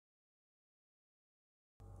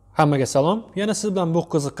Hammaga salom. Yana siz bilan bu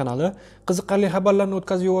qiziq kanali. Qiziqarli xabarlarni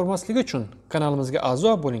o'tkazib yubormaslik uchun kanalimizga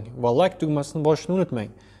a'zo bo'ling va like tugmasini bosishni unutmang.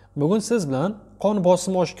 Bugun siz bilan qon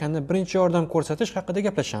bosimi oshganda birinchi yordam ko'rsatish haqida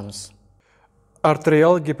gaplashamiz.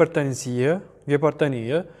 Arterial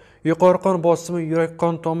gipertoniya, yuqori qon bosimi yurak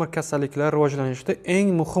qon-tomir kasalliklari rivojlanishida eng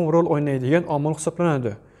muhim rol o'ynaydigan omil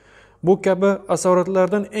hisoblanadi. Bu kabi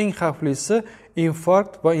asoratlardan eng xavflisi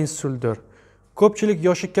infarkt va insultdir. Ko'pchilik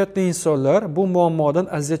yoshi katta insonlar bu muammodan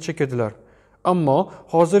aziyat chekadilar. Ammo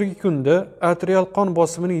hozirgi kunda arterial qon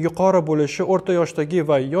bosimining yuqori bo'lishi o'rta yoshdagi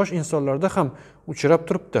va yosh insonlarda ham uchrab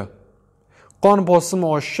turibdi. Qon bosimi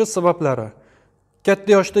oshishi sabablari.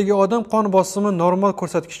 Katta yoshdagi odam qon bosimi normal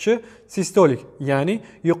ko'rsatkichi sistolik, ya'ni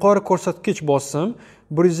yuqori ko'rsatkich bosim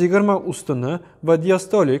 120 ustuni va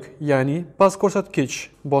diastolik, ya'ni past ko'rsatkich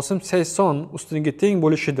bosim 80 ustuniga teng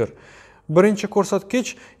bo'lishidir. Birinchi ko'rsatkich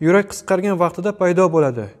yurak qisqargan vaqtida paydo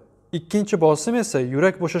bo'ladi. Ikkinchi bosim esa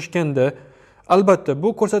yurak bo'shashganda. Albatta, bu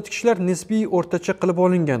ko'rsatkichlar nisbiy o'rtacha qilib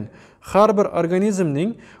olingan. Har bir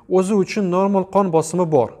organizmning o'zi uchun normal qon bosimi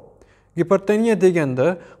bor. Gipertoniya deganda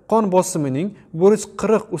qon bosimining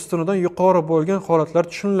 140 ustunidan yuqori bo'lgan holatlar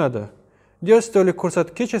tushuniladi. Diastolik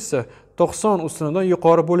ko'rsatkich esa 90 ustunidan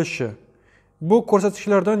yuqori bo'lishi. Bu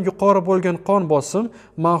ko'rsatkichlardan yuqori bo'lgan qon bosim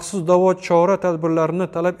maxsus davo chora tadbirlarini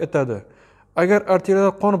talab etadi. Agar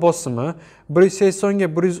arterial qon bosimi 180 ga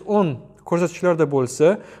 110 ko'rsatkichlarda bo'lsa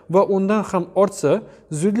va undan ham ortsa,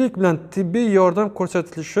 zudlik bilan tibbiy yordam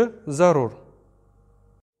ko'rsatilishi zarur.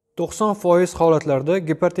 90% holatlarda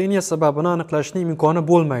gipertoniya sababini aniqlashning imkoni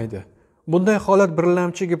bo'lmaydi. Bunday holat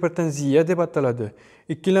birinchi gipertenziya deb ataladi.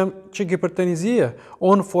 Ikkinchi gipertenziya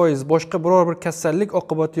 10% boshqa biror bir kasallik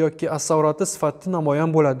oqibati yoki asorati sifatida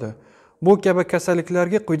namoyon bo'ladi. Bu kabi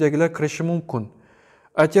kasalliklarga quyidagilar kirishi mumkin.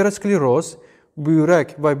 Arterial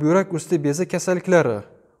buyrak va buyrak usti bezi kasalliklari,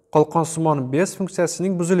 qalqonsimon bez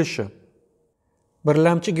funksiyasining buzilishi.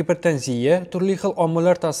 Birinchi gipertenziya turli xil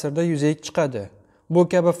omillar ta'sirida yuzaga chiqadi. Bu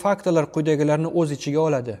kabi faktorlar quyidagilarni o'z ichiga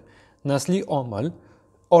oladi. Nasliy omil,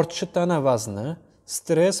 ortishi tana vazni,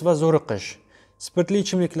 stress va zo'riqish, spirtli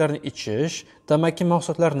ichimliklarni ichish, tamaki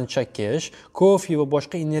mahsulotlarini chakish, kofe va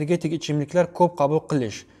boshqa energetik ichimliklar ko'p qabul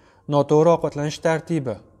qilish, noto'g'ri ovqatlanish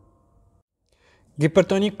tartibi.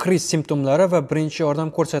 Gipertonik kriz simptomlari va birinchi yordam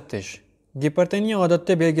ko'rsatish. Gipertoniya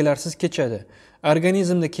odatda belgilarsiz kechadi.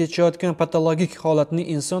 Organizmda kechayotgan patologik holatni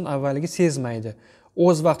inson avvaliga sezmaydi.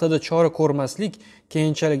 O'z vaqtida chora ko'rmaslik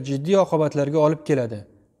keyinchalik jiddiy oqibatlarga olib keladi.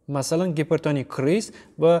 Masalan, gipertonik kriz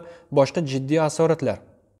va boshqa jiddiy asoratlar.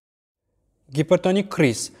 Gipertonik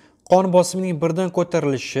kriz qon bosimining birdan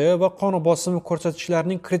ko'tarilishi va qon bosimi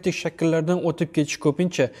ko'rsatkichlarining kritik shakllardan o'tib ketishi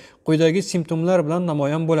ko'pincha quyidagi simptomlar bilan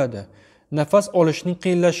namoyon bo'ladi. Nafas olishning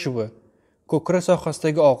qiyinlashuvi, ko'krak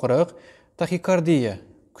sohasidagi og'riq, taxikardiya,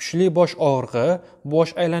 kuchli bosh og'rig'i,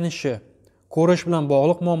 bosh aylanishi, ko'rish bilan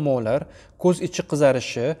bog'liq muammolar, ko'z ichi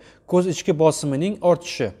qizarishi, ko'z ichki bosimining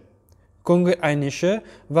ortishi, ko'ngil aynishi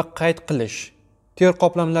va qayd qilish, ter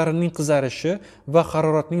qoplamlarining qizarishi va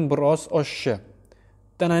haroratning biroz oshishi,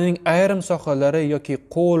 tananing ayrim sohalari yoki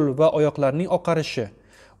qo'l va oyoqlarning oqarishi.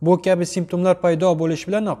 Bu kabi simptomlar paydo bo'lishi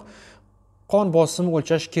bilanoq qon bosimi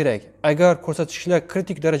o'lchash kerak. Agar ko'rsatkichlar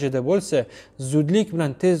kritik darajada bo'lsa, zudlik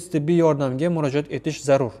bilan tez tibbiy yordamga murojaat etish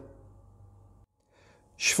zarur.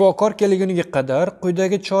 Shifokor kelguniga qadar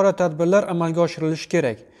quyidagi chora-tadbirlar amalga oshirilishi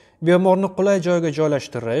kerak. Bemorni qulay joyga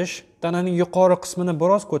joylashtirish, tananing yuqori qismini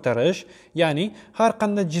biroz ko'tarish, ya'ni har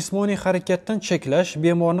qanday jismoniy harakatdan cheklash,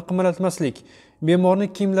 bemorni qimirlatmaslik,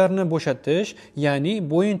 bemorning kiyimlarini bo'shatish, ya'ni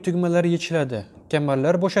bo'yin tugmalari yechiladi,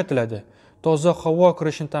 kamarlar bo'shatiladi. Toza havo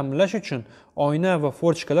kirishini ta'minlash uchun oyna va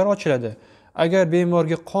forchkalar ochiladi. Agar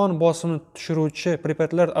bemorga qon bosimini tushiruvchi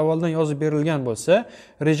preparatlar avvaldan yozib berilgan bo'lsa,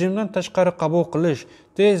 rejimdan tashqari qabul qilish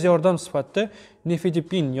tez yordam sifatida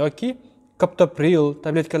nifedipin yoki kaptopril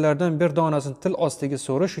tabletkalardan bir donasini til ostiga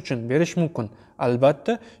so'rish uchun berish mumkin.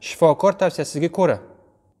 Albatta, shifokor tavsiyasiga ko'ra.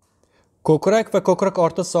 Ko'krak va ko'krak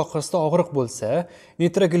orti sohasida og'riq bo'lsa,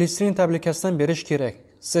 nitrogliserin tabletkasidan berish kerak.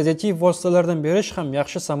 Sedativ vositalardan berish ham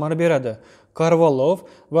yaxshi samara beradi. Karvalov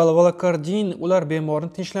va valokardin ular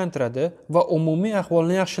bemorni tinchlantiradi va umumiy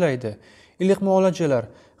ahvolni yaxshilaydi. Iliq muolajalar,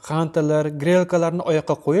 xantalar, grelkalarni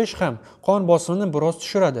oyoqqa qo'yish ham qon bosimini biroz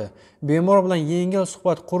tushiradi. Bemor bilan yengil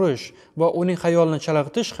suhbat qurish va uning xayolini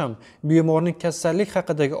chalg'itish ham bemorning kasallik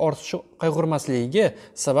haqidagi ortiqcha qayg'urmasligiga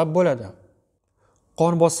sabab bo'ladi.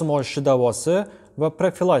 Qon bosimi oshishi davosi va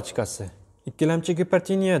profilaktikasi. Ikkilamchi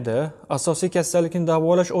gipertoniyada asosiy kasallikni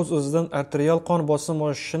davolash o'z-o'zidan arterial qon bosimi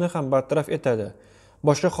oshishini ham bartaraf etadi.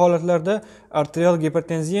 Boshqa holatlarda arterial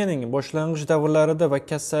gipertenziyaning boshlang'ich davrlarida va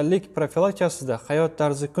kasallik profilaktikasida hayot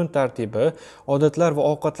tarzi kun tartibi, odatlar va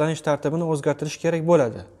ovqatlanish tartibini o'zgartirish kerak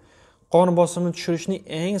bo'ladi. Qon bosimini tushirishning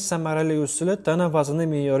eng samarali usuli tana vaznini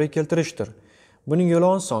me'yoriy keltirishdir. Buning yo'li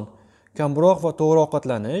oson. Kamroq va to'g'ri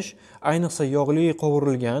ovqatlanish, ayniqsa yog'li,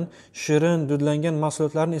 qovurilgan, shirin, dudlangan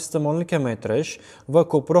mahsulotlarning iste'molini kamaytirish va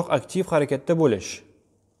ko'proq aktiv harakatda bo'lish.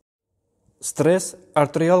 Stress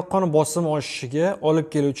arterial qon bosimi oshishiga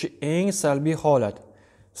olib keluvchi eng salbiy holat.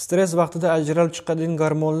 Stress vaqtida ajralib chiqadigan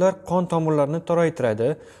gormonlar qon tomirlarini toraytiradi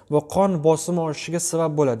va qon bosimi oshishiga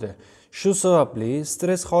sabab bo'ladi. Shu sababli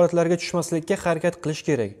stress holatlariga tushmaslikka harakat qilish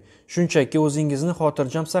kerak. Shunchaki o'zingizni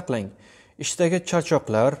xotirjam saqlang. Ishdagi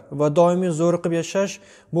charchoqlar va doimiy zo'riqib yashash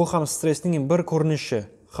bu ham stressning bir ko'rinishi.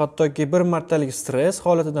 Hattoki bir martalik stress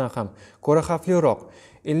holatidan ham ko'ra xavfliroq.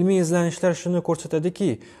 Ilmiy izlanishlar shuni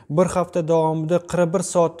ko'rsatadiki, bir hafta davomida 41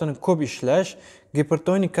 soatdan ko'p ishlash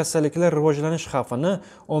gipertonik kasalliklar rivojlanish xavfini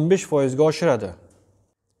 15% ga oshiradi.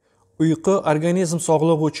 Uyqu organizm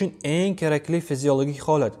sog'lig'i uchun eng kerakli fiziologik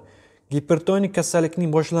holat. Gipertonik kasallikning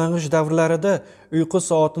boshlang'ich davrlarida uyqu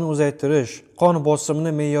soatini uzaytirish qon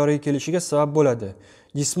bosimini me'yoriy kelishiga sabab bo'ladi.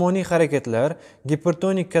 Jismoniy harakatlar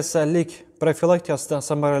gipertonik kasallik profilaktiyasida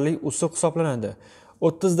samarali usul hisoblanadi.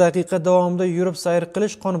 30 daqiqa davomida yurib sayr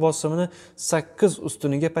qilish qon bosimini 8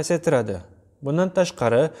 ustuniga pasaytiradi. Bundan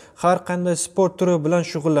tashqari, har qanday sport turi bilan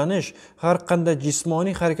shug'ullanish, har qanday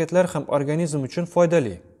jismoniy harakatlar ham organizm uchun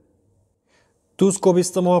foydali. Tuz ko'p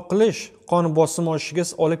iste'mol qilish qon bosimi oshishiga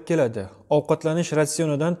olib keladi. Ovqatlanish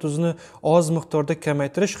ratsionidan tuzni oz miqdorda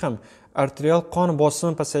kamaytirish ham arterial qon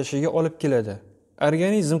bosimi pasayishiga olib keladi.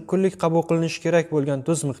 Organizm kunlik qabul qilinishi kerak bo'lgan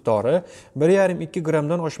tuz miqdori 1,5-2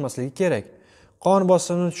 grammdan oshmasligi kerak. Qon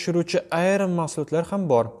bosimini tushiruvchi ayrim mahsulotlar ham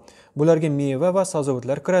bor. Bularga meva va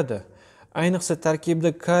sabzavotlar kiradi. Ayniqsa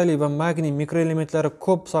tarkibida kaliy va magniy mikroelementlari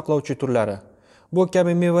ko'p saqlovchi turlari. Bu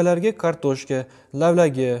kabi mevalarga kartoshka,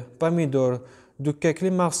 lavlagi, pomidor,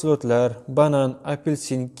 dukkakli mahsulotlar, banan,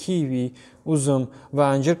 apelsin, kivi, uzum va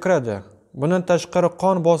anjir kiradi. Bundan tashqari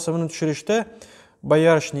qon bosimini tushirishda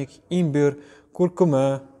boyarishnik, imbir,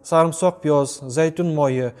 kurkuma, sarimsoq piyoz, zaytun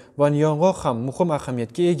moyi va yong'oq ham muhim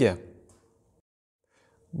ahamiyatga ega.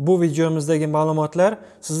 Bu videomizdagi ma'lumotlar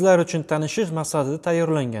sizlar uchun tanishish maqsadida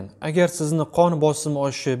tayyorlangan. Agar sizni qon bosimi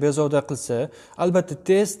oshishi bezovta qilsa, albatta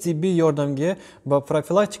tez tibbiy yordamga va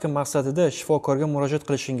profilaktika maqsadida shifokorga murojaat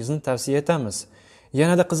qilishingizni tavsiya etamiz.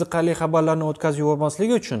 Yanada qiziqarli xabarlarni o'tkazib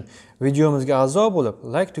yubormasligi uchun videomizga a'zo bo'lib,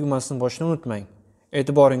 like tugmasini bosishni unutmang.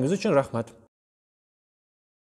 E'tiboringiz uchun rahmat.